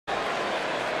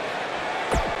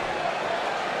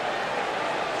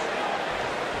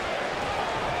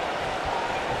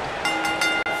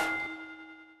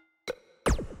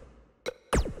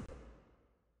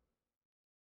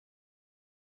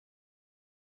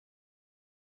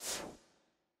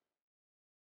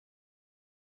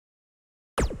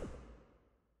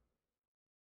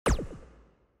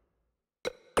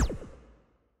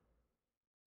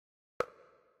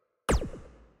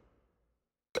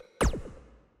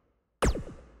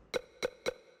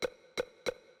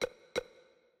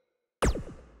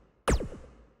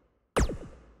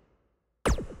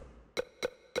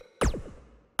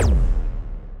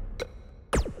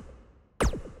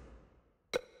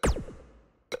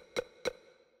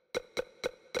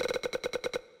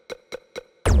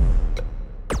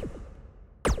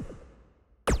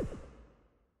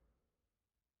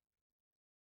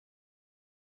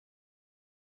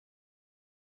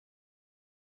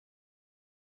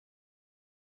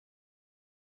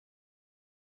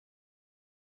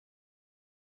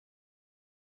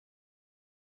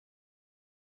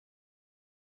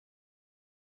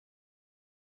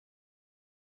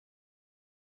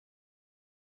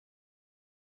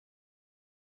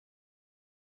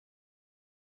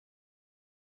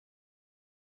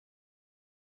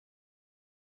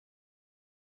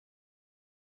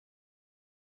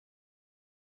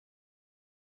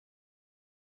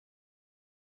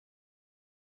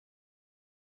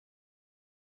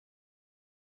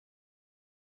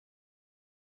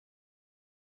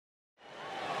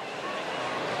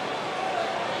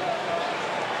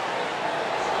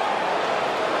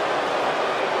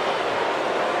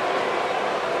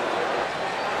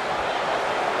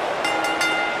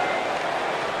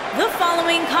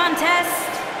following contest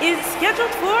is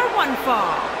scheduled for one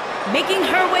fall. Making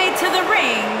her way to the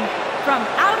ring from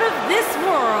out of this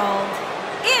world,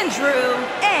 Andrew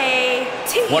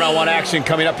A.T. One-on-one action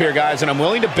coming up here, guys, and I'm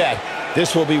willing to bet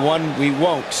this will be one we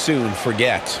won't soon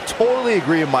forget. Totally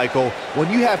agree, Michael. When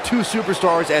you have two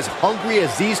superstars as hungry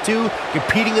as these two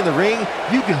competing in the ring,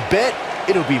 you can bet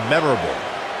it'll be memorable.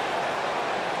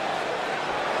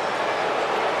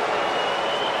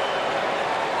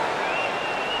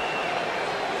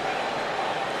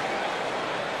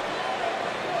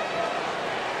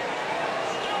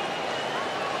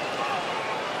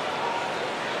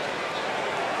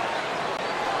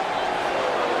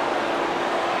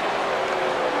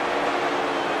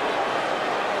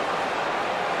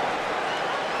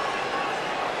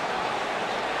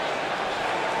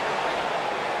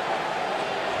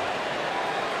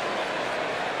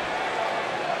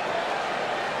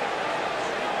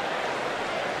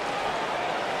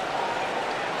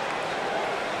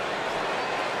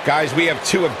 Guys, we have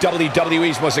two of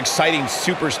WWE's most exciting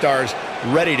superstars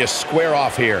ready to square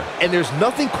off here. And there's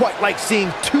nothing quite like seeing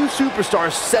two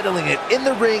superstars settling it in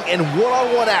the ring in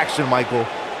one-on-one action, Michael.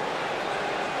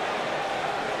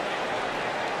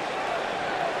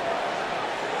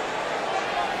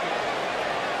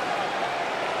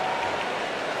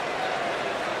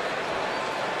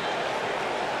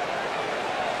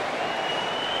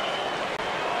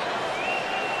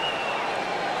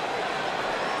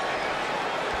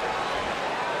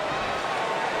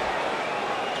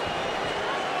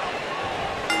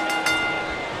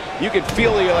 You can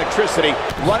feel the electricity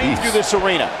running through this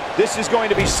arena. This is going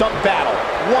to be some battle.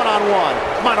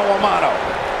 One-on-one, mano-a-mano.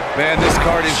 Man, this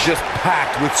card is just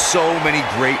packed with so many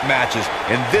great matches,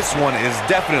 and this one is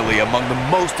definitely among the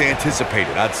most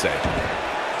anticipated, I'd say.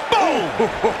 Boom!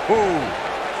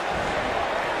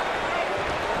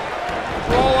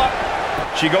 Roll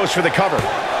up. She goes for the cover.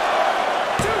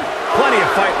 Plenty of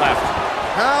fight left.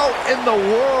 How in the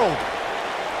world?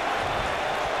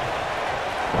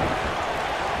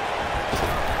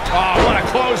 Oh, what a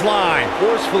clothesline.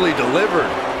 Forcefully delivered.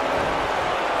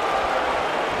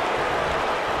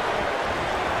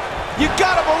 You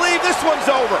gotta believe this one's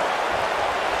over.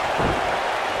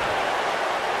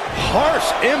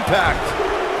 Harsh impact.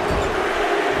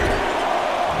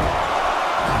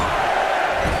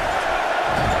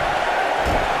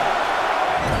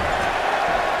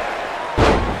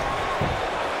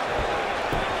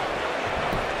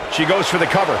 She goes for the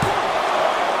cover.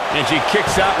 And she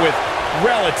kicks out with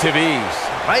relative ease.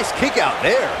 Nice kick out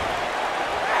there.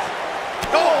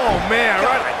 Oh, man,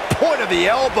 right at the point of the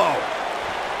elbow.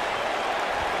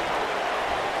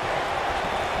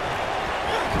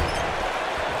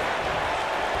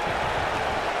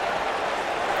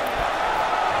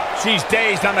 She's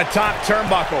dazed on the top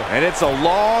turnbuckle. And it's a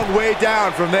long way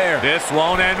down from there. This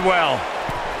won't end well.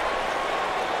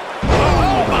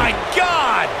 Oh, my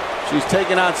God! She's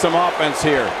taking on some offense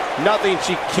here. Nothing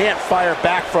she can't fire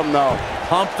back from, though.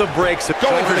 Pump the brakes.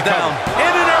 Going for the down.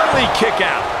 And an early kick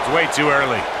out. It's way too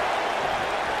early.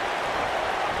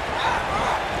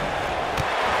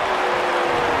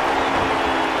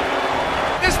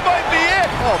 This might be it.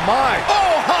 Oh, my.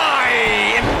 Oh,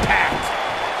 high impact.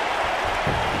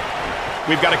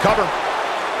 We've got a cover.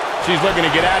 She's looking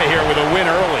to get out of here with a win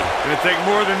early. Gonna take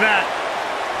more than that.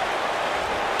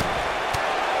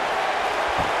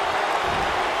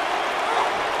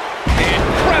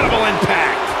 Incredible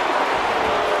impact.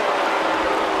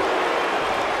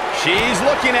 She's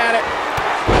looking at it.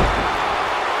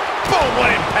 Boom,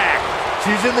 what impact.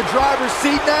 She's in the driver's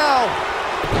seat now.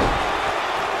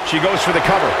 She goes for the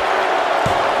cover.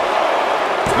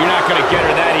 You're not going to get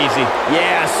her that easy.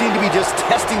 Yeah, seemed to be just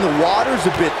testing the waters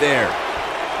a bit there.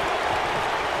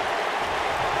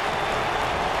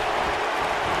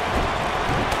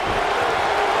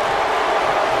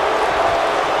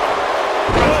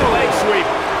 Leg sweep.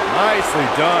 Nicely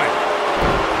done.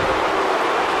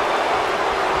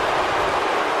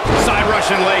 Side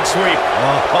Russian leg sweep.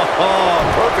 Oh,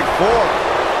 perfect form.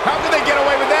 How can they get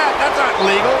away with that? That's not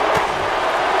legal.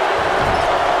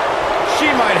 She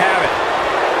might have it.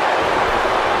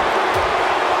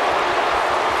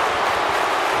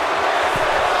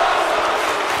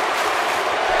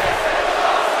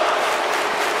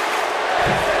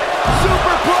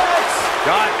 Superplex!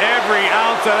 Got every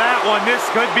ounce of that one. This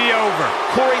could be over.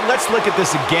 Corey, let's look at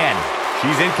this again.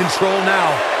 She's in control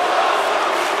now.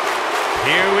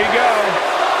 Here we go.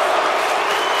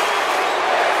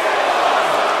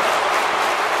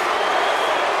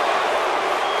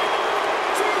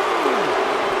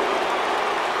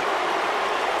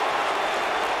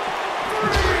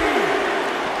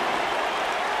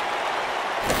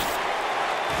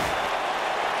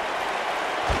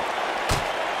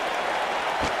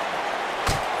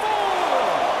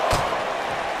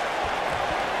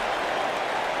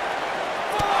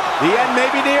 end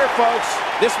may be near, folks.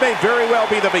 This may very well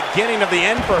be the beginning of the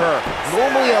end for her.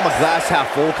 Normally, I'm a glass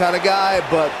half full kind of guy,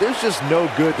 but there's just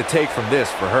no good to take from this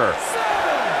for her.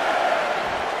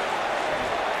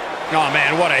 Oh,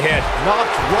 man, what a hit.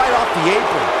 Knocked right off the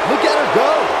apron. Look at her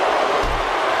go.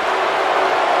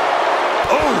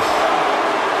 Oof.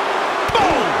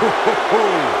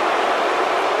 Boom.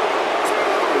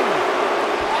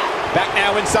 Back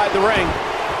now inside the ring.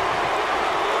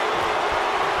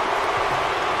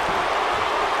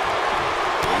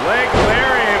 Leg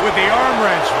lariat with the arm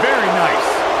wrench. Very nice.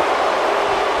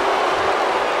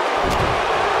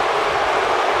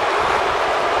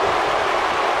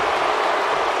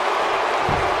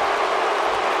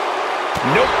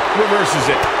 Nope, reverses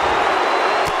it.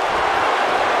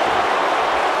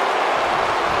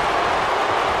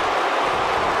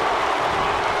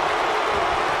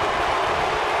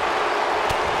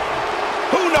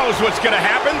 Who knows what's going to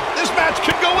happen? This match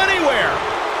could go anywhere.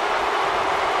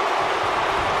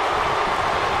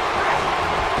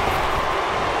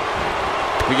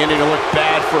 Beginning to look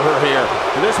bad for her here.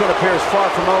 And this one appears far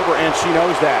from over, and she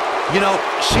knows that. You know,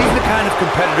 she's the kind of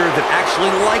competitor that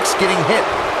actually likes getting hit.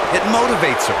 It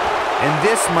motivates her. And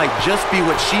this might just be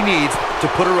what she needs to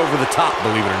put her over the top,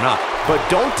 believe it or not. But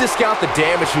don't discount the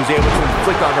damage she was able to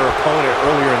inflict on her opponent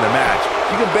earlier in the match.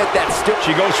 You can bet that still...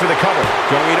 She goes for the cover.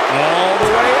 Going all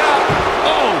the way up.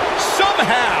 Oh,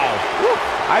 somehow. Woo.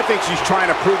 I think she's trying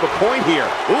to prove a point here.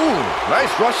 Ooh,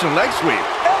 nice Russian leg sweep.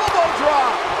 Elbow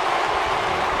drop.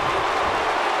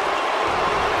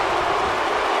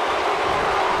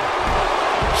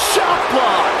 Shot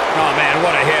block. Oh, man,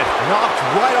 what a hit. Knocked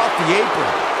right off the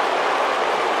apron.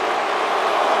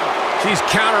 She's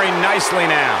countering nicely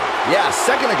now. Yeah, a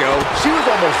second ago, she was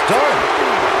almost done.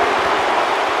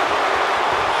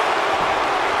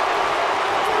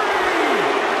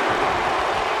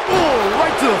 Oh,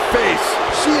 right to the face.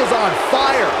 She is on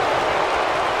fire.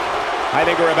 I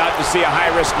think we're about to see a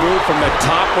high-risk move from the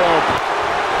top rope.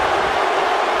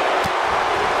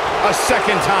 A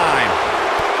second time.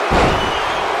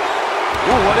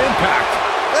 Ooh, what impact.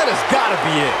 That has got to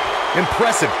be it.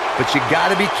 Impressive, but you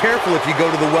gotta be careful if you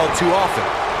go to the well too often.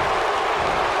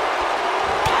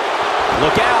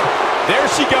 Look out. There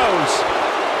she goes.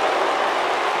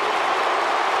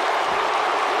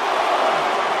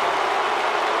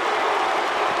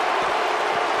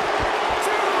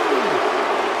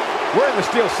 We're in the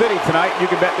Steel City tonight. You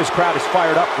can bet this crowd is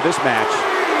fired up for this match.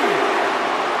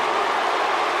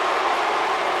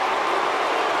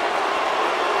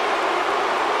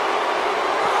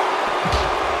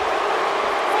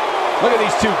 Look at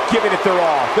these two giving it their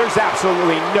all. There's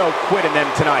absolutely no quit in them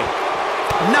tonight.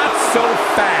 Not so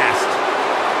fast.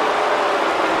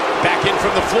 Back in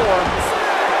from the floor.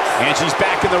 And she's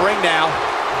back in the ring now.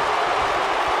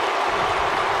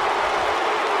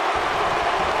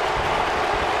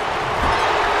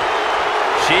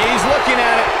 She's looking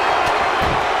at it.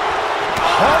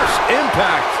 Harsh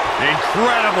impact.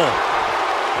 Incredible.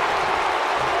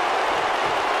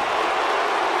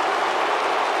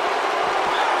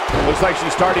 Looks like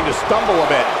she's starting to stumble a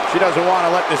bit. She doesn't want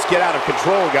to let this get out of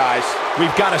control, guys.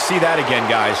 We've got to see that again,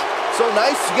 guys. So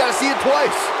nice, you got to see it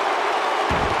twice.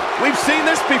 We've seen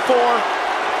this before.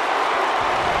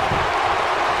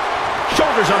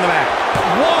 Shoulders on the mat.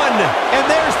 One, and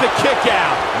there's the kick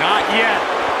out. Not yet.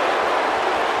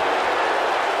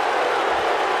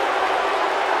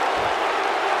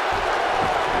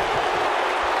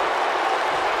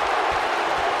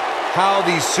 How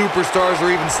these superstars are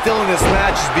even still in this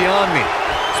match is beyond me,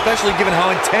 especially given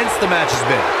how intense the match has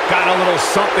been. Got a little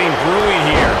something brewing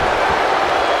here.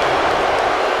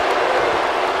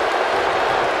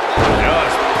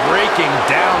 Just breaking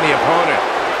down the opponent.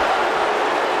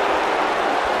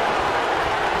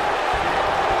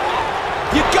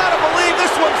 You gotta believe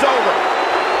this one's over.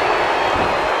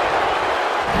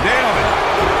 Nailed it.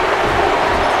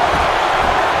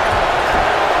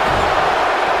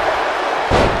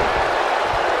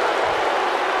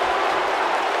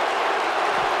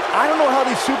 I don't know how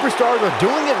these superstars are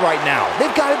doing it right now.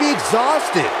 They've got to be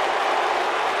exhausted.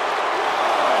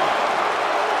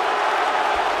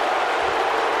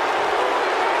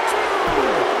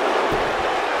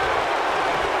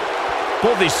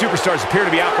 Both these superstars appear to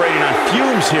be operating on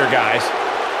fumes here, guys.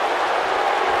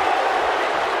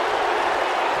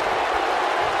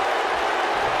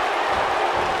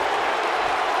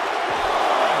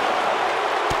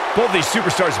 Both these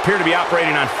superstars appear to be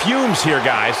operating on fumes here,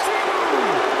 guys.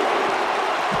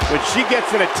 When she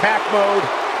gets in attack mode,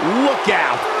 look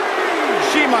out.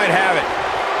 She might have it.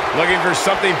 Looking for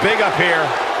something big up here.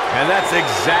 And that's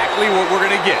exactly what we're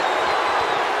going to get.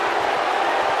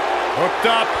 Hooked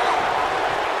up.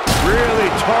 Really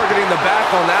targeting the back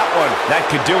on that one. That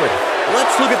could do it.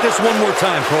 Let's look at this one more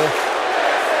time, Cole.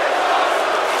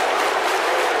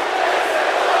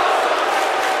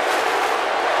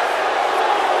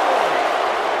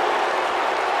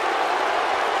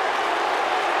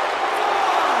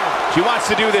 She wants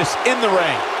to do this in the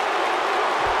ring.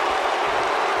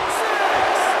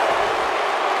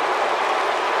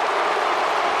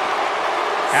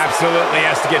 Absolutely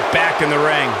has to get back in the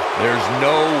ring. There's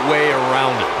no way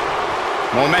around it.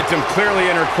 Momentum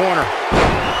clearly in her corner.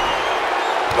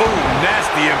 Oh,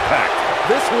 nasty impact.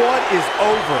 This one is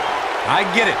over. I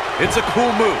get it. It's a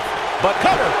cool move. But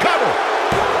Cover, cover.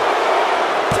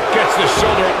 Gets the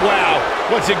shoulder. Wow,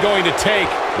 what's it going to take?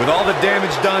 with all the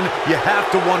damage done, you have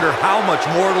to wonder how much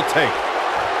more it'll take.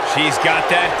 She's got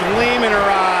that gleam in her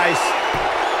eyes.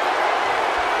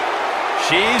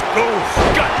 She's,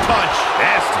 gut punch.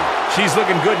 Nasty. She's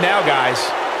looking good now, guys.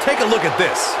 Take a look at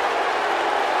this.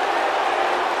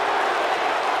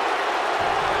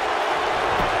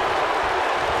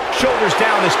 Shoulders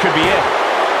down, this could be it.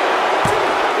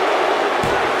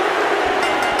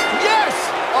 Yes!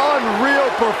 Unreal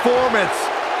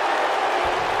performance.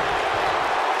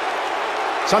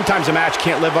 Sometimes a match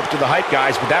can't live up to the hype,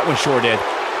 guys, but that one sure did.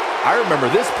 I remember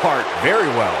this part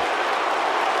very well.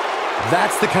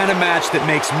 That's the kind of match that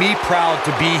makes me proud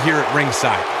to be here at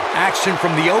ringside. Action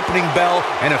from the opening bell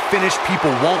and a finish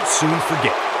people won't soon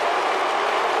forget.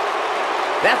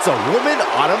 That's a woman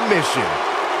on a mission.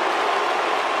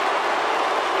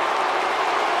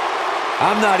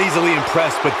 I'm not easily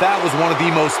impressed, but that was one of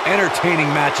the most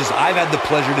entertaining matches I've had the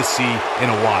pleasure to see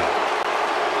in a while.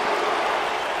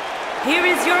 Here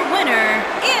is your winner,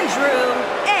 Andrew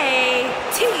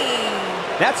A.T.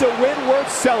 That's a win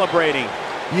worth celebrating.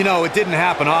 You know, it didn't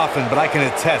happen often, but I can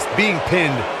attest, being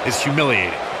pinned is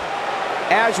humiliating.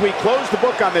 As we close the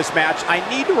book on this match, I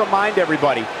need to remind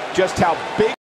everybody just how big